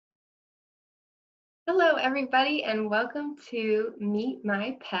Hello, everybody, and welcome to Meet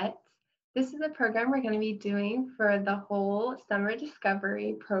My Pets. This is a program we're going to be doing for the whole Summer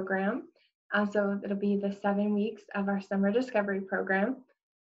Discovery program. So it'll be the 7 weeks of our Summer Discovery program.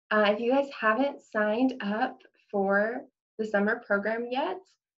 If you guys haven't signed up for the summer program yet,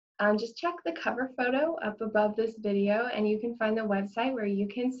 just check the cover photo up above this video and you can find the website where you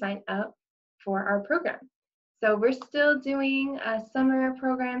can sign up for our program. So we're still doing a summer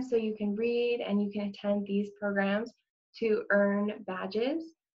program so you can read and you can attend these programs to earn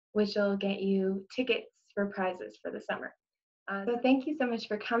badges, which will get you tickets for prizes for the summer. So thank you so much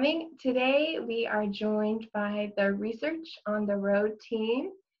for coming. Today we are joined by the Research on the Road team,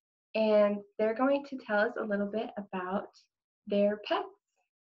 and they're going to tell us a little bit about their pets.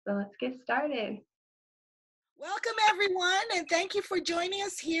 So let's get started. Welcome, everyone, and thank you for joining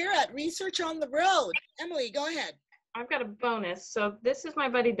us here at Research on the Road. Emily, go ahead. I've got a bonus. So this is my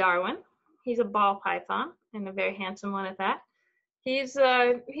buddy Darwin. He's a ball python, and a very handsome one at that. He's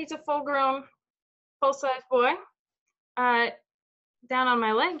a full-grown, full-size boy. Down on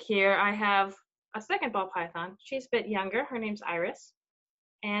my leg here, I have a second ball python. She's a bit younger. Her name's Iris.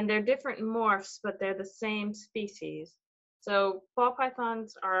 And they're different morphs, but they're the same species. So ball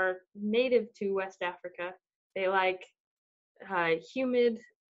pythons are native to West Africa. They like humid,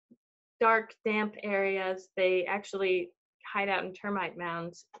 dark, damp areas. They actually hide out in termite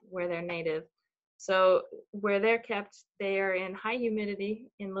mounds where they're native. So where they're kept, they are in high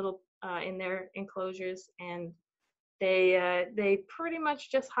humidity in little in their enclosures, and they pretty much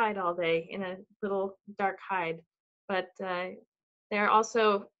just hide all day in a little dark hide. But they're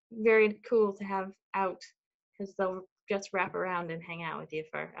also very cool to have out because they'll just wrap around and hang out with you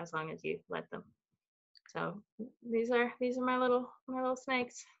for as long as you let them. So these are my little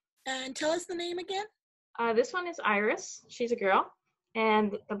snakes. And tell us the name again. This one is Iris. She's a girl,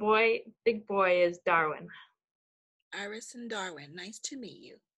 and the big boy, is Darwin. Iris and Darwin. Nice to meet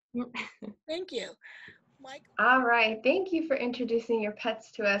you. Thank you, Mike. All right, thank you for introducing your pets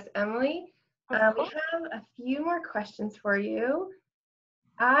to us, Emily. We have a few more questions for you.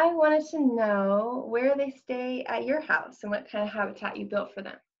 I wanted to know where they stay at your house and what kind of habitat you built for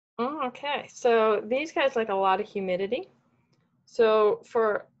them. Oh, okay. So these guys like a lot of humidity. So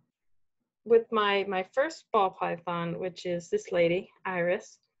with my first ball python, which is this lady,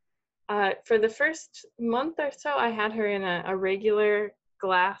 Iris, for the first month or so, I had her in a regular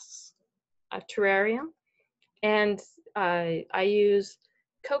glass terrarium, and I use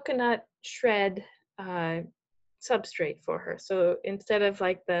coconut shred substrate for her. So instead of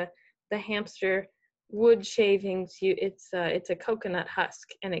like the hamster wood shavings, it's a coconut husk,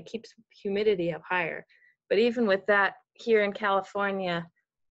 and it keeps humidity up higher. But even with that, here in California,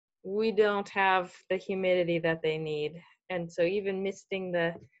 we don't have the humidity that they need, and so even misting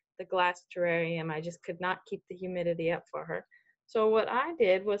the glass terrarium, I just could not keep the humidity up for her. So what I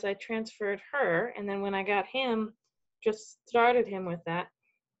did was I transferred her, and then when I got him, just started him with that,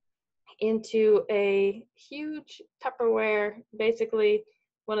 into a huge Tupperware, basically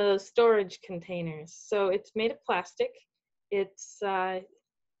one of those storage containers. So it's made of plastic. It's I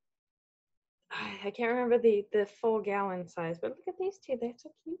can't remember the full gallon size, but look at these two. They're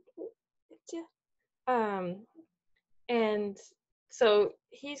so cute. And so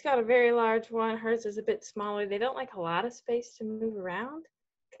he's got a very large one. Hers is a bit smaller. They don't like a lot of space to move around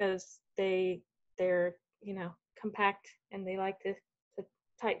because they're compact, and they like to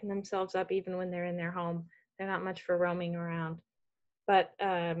tighten themselves up even when they're in their home. They're not much for roaming around. But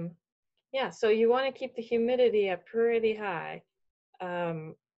yeah, so you want to keep the humidity up pretty high.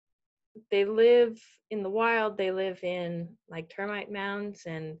 They live in the wild. They live in like termite mounds,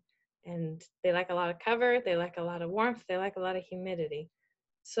 and they like a lot of cover. They like a lot of warmth. They like a lot of humidity.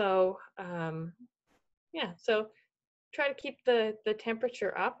 So yeah, so try to keep the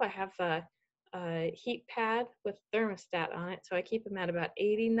temperature up. I have a heat pad with thermostat on it, so I keep them at about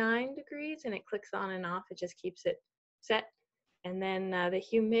 89 degrees, and it clicks on and off. It just keeps it set. And then the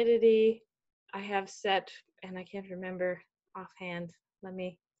humidity I have set, and I can't remember offhand. Let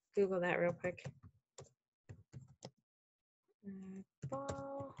me Google that real quick.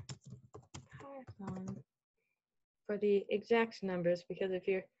 Ball python for the exact numbers, because if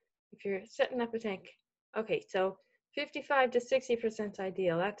you're setting up a tank, okay, so 55 to 60%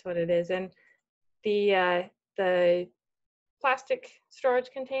 ideal. That's what it is. And the plastic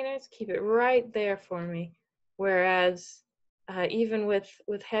storage containers keep it right there for me, whereas even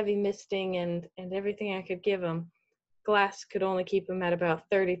with heavy misting and everything I could give them, glass could only keep them at about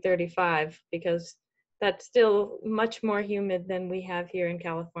 30-35, because that's still much more humid than we have here in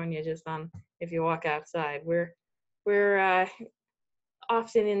California. Just on if you walk outside, we're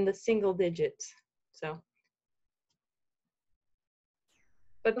often in the single digits. So,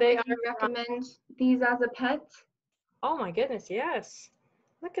 but So they would you are, recommend these as a pet? oh my goodness, yes.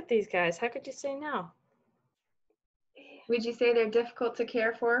 Look at these guys. How could you say no? Would you say they're difficult to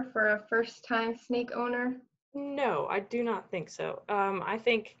care for a first-time snake owner? No, I do not think so. I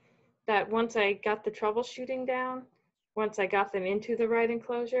think that once I got the troubleshooting down, once I got them into the right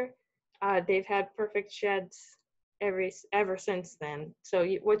enclosure, they've had perfect sheds ever since then. So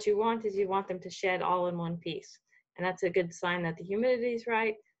what you want is you want them to shed all in one piece, and that's a good sign that the humidity is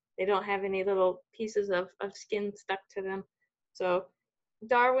right. They don't have any little pieces of skin stuck to them. So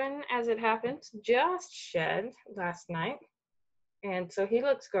Darwin, as it happens, just shed last night, and so he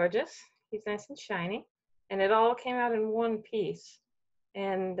looks gorgeous. He's nice and shiny, and it all came out in one piece.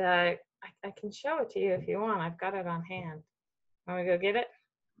 And I can show it to you if you want. I've got it on hand. Want me to go get it?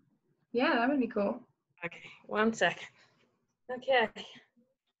 Yeah, that would be cool. Okay, 1 second. Okay,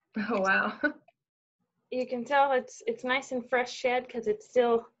 Oh, wow. you can tell it's nice and fresh shed because it's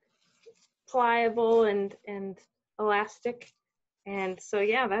still pliable and elastic. And so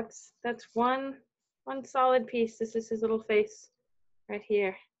yeah, that's one solid piece. This is his little face right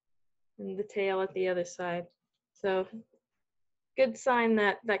here, and the tail at the other side. So good sign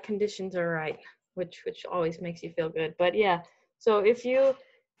that conditions are right, which always makes you feel good. But yeah, so if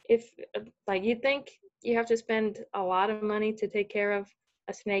like you think you have to spend a lot of money to take care of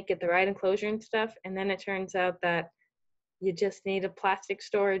a snake, get the right enclosure and stuff, and then it turns out that you just need a plastic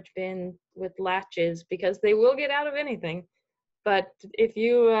storage bin with latches because they will get out of anything. But if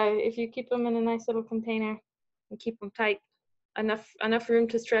you keep them in a nice little container and keep them tight, enough room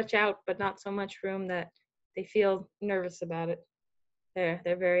to stretch out, but not so much room that they feel nervous about it. They're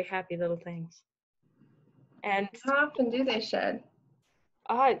very happy little things. And How often do they shed?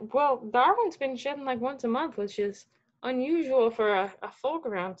 well, Darwin's been shedding like once a month, which is unusual for a full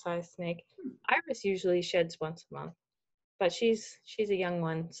grown sized snake. Iris usually sheds once a month, but she's a young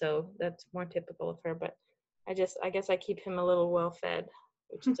one, so that's more typical of her. But I guess I keep him a little well fed,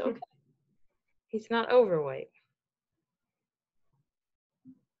 which is okay. He's not overweight.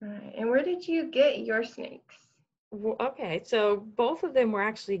 All right. And where did you get your snakes? Well, okay, so both of them were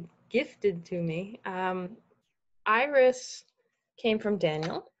actually gifted to me. Iris came from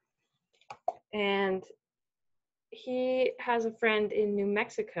Daniel, and he has a friend in New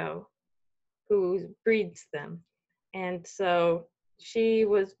Mexico who breeds them. And so she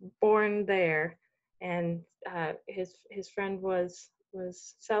was born there, and his friend was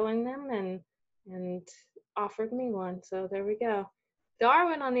selling them and offered me one. So there we go.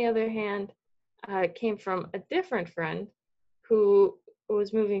 Darwin, on the other hand, came from a different friend who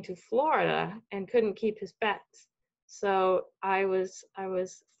was moving to Florida and couldn't keep his pets. So I was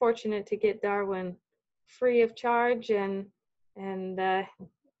fortunate to get Darwin free of charge, and can't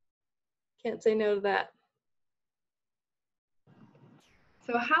say no to that.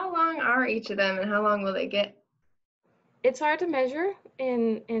 So how long are each of them and how long will they get? It's hard to measure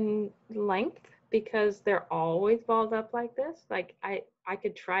in length because they're always balled up like this. Like I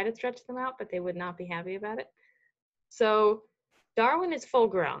could try to stretch them out, but they would not be happy about it. So Darwin is full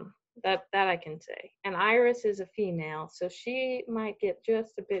grown, that I can say. And Iris is a female, so she might get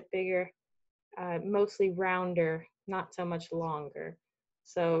just a bit bigger, mostly rounder, not so much longer.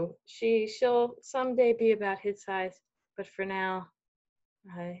 So she'll someday be about his size, but for now,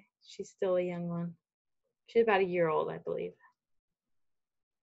 she's still a young one. She's about a year old, I believe.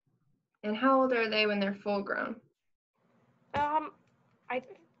 And how old are they when they're full grown? I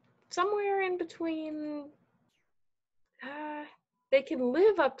somewhere in between. They can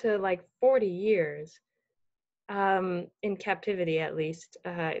live up to like 40 years, in captivity at least.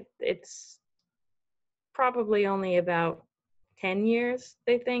 It's probably only about 10 years,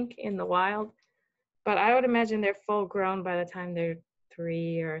 they think, in the wild. But I would imagine they're full grown by the time they're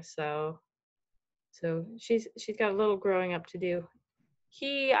 3 or so. So she's got a little growing up to do.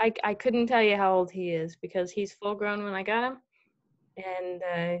 I couldn't tell you how old he is because he's full grown when I got him, and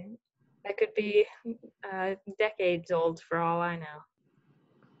that could be decades old for all I know.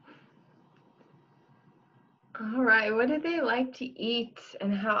 All right. What do they like to eat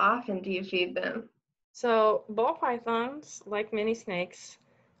and how often do you feed them? So ball pythons, like many snakes,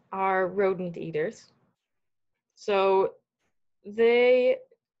 are rodent eaters. So they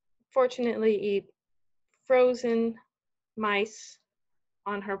fortunately eat frozen mice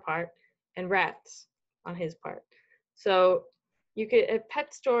on her part and rats on his part. So you could, at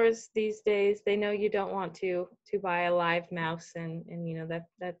pet stores these days, they know you don't want to buy a live mouse, and you know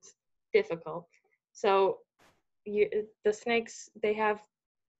that's difficult. So the snakes, they have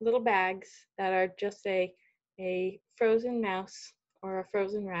little bags that are just a frozen mouse or a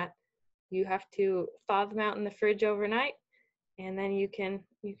frozen rat, you have to thaw them out in the fridge overnight, and then you can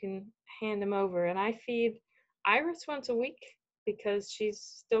hand them over. And I feed Iris once a week because she's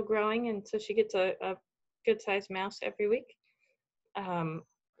still growing, and so she gets a good-sized mouse every week.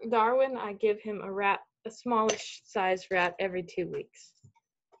 Darwin, I give him a smallish sized rat every 2 weeks.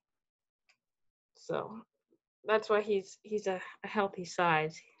 So that's why he's a healthy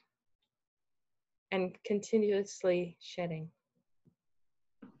size and continuously shedding.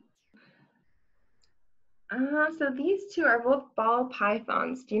 So these two are both ball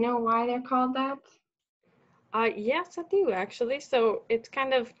pythons. Do you know why they're called that? Yes, I do actually. So it's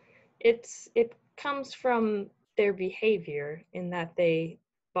kind of, it comes from their behavior in that they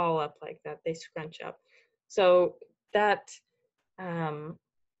ball up like that, they scrunch up. So that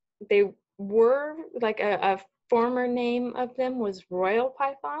they were like a former name of them was royal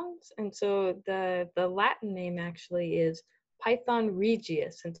pythons, and so the Latin name actually is Python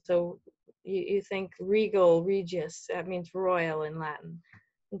regius, and so you think regal, regius, that means royal in Latin.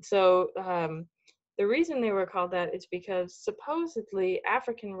 And so the reason they were called that is because supposedly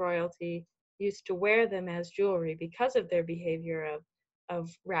African royalty used to wear them as jewelry because of their behavior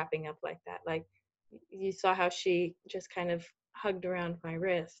of wrapping up like that. Like you saw how she just kind of hugged around my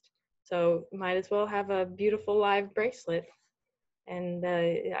wrist. So might as well have a beautiful live bracelet. And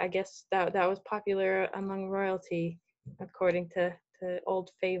I guess that was popular among royalty, according to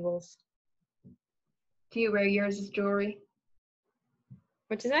old fables. Do you wear yours as jewelry?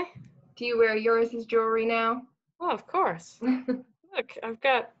 What'd you say? Do you wear yours as jewelry now? Oh, of course. Look, I've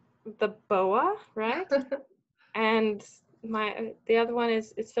got the boa, right? And the other one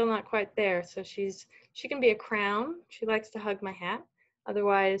is still not quite there. So she can be a crown. She likes to hug my hat.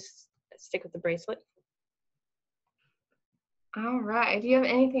 Otherwise, stick with the bracelet. All right. Do you have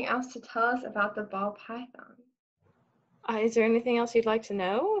anything else to tell us about the ball python? Is there anything else you'd like to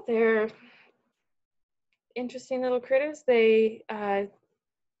know? They're interesting little critters. They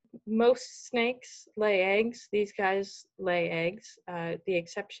most snakes lay eggs. These guys lay eggs. The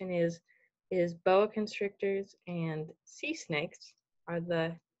exception is boa constrictors and sea snakes are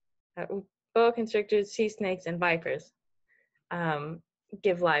the boa constrictors, sea snakes, and vipers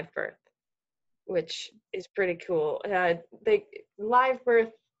give live birth, which is pretty cool. They live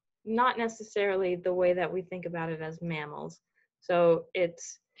birth, not necessarily the way that we think about it as mammals. So it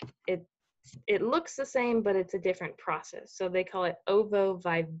looks the same, but it's a different process. So they call it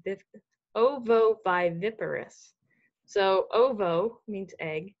ovoviviparous. So ovo means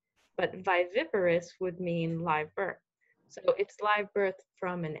egg, but viviparous would mean live birth. So it's live birth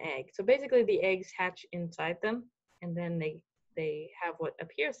from an egg. So basically the eggs hatch inside them, and then they have what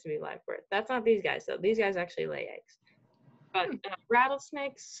appears to be live birth. That's not these guys though. These guys actually lay eggs. But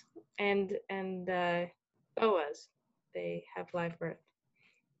rattlesnakes and boas, they have live birth.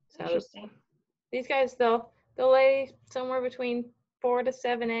 So Interesting. these guys, they'll lay somewhere between 4 to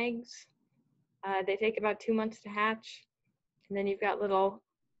 7 eggs. They take about 2 months to hatch, and then you've got little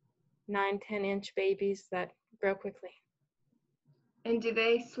 9-10 inch babies that grow quickly. And do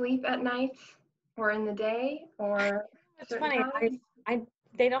they sleep at night or in the day or It's funny.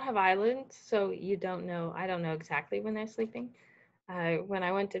 They don't have eyelids, so you don't know. I don't know exactly when they're sleeping. When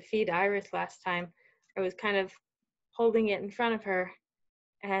I went to feed Iris last time, I was kind of holding it in front of her,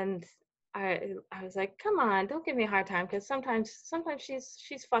 and I was like, "Come on, don't give me a hard time," because sometimes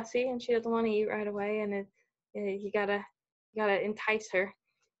she's fussy and she doesn't want to eat right away, and you gotta entice her.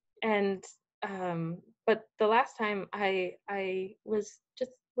 And but the last time I was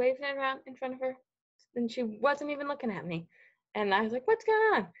just waving it around in front of her, and she wasn't even looking at me, and I was like, "What's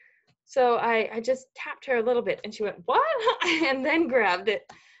going on?" So I just tapped her a little bit, and she went, "What?" and then grabbed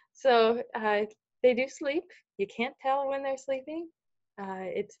it. So they do sleep. You can't tell when they're sleeping.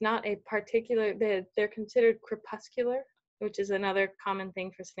 It's not a particular, they're considered crepuscular, which is another common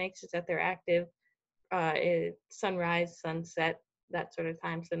thing for snakes, is that they're active sunrise, sunset, that sort of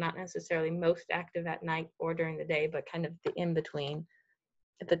time. So not necessarily most active at night or during the day, but kind of the in-between,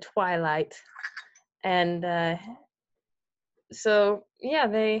 at the twilight. And so yeah,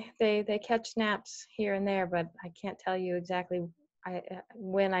 they catch naps here and there, but I can't tell you exactly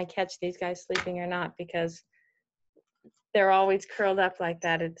when I catch these guys sleeping or not, because they're always curled up like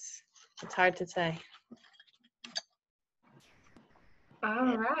that. It's hard to say.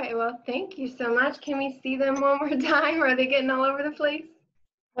 All right. Well, thank you so much. Can we see them one more time? Are they getting all over the place?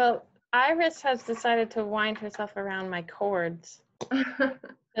 Well, Iris has decided to wind herself around my cords.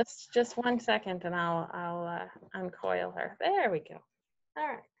 Just 1 second, and I'll uncoil her. There we go. All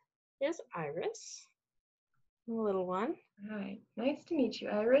right. Here's Iris, the little one. All right. Nice to meet you,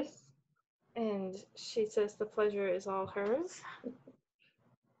 Iris. And she says the pleasure is all hers.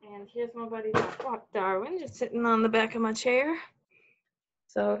 And here's my buddy Darwin, just sitting on the back of my chair.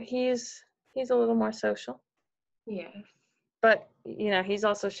 So he's a little more social. Yes. But, he's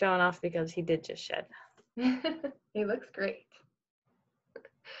also showing off because he did just shed. He looks great.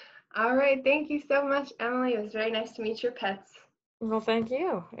 All right. Thank you so much, Emily. It was very nice to meet your pets. Well, thank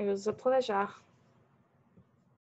you. It was a pleasure.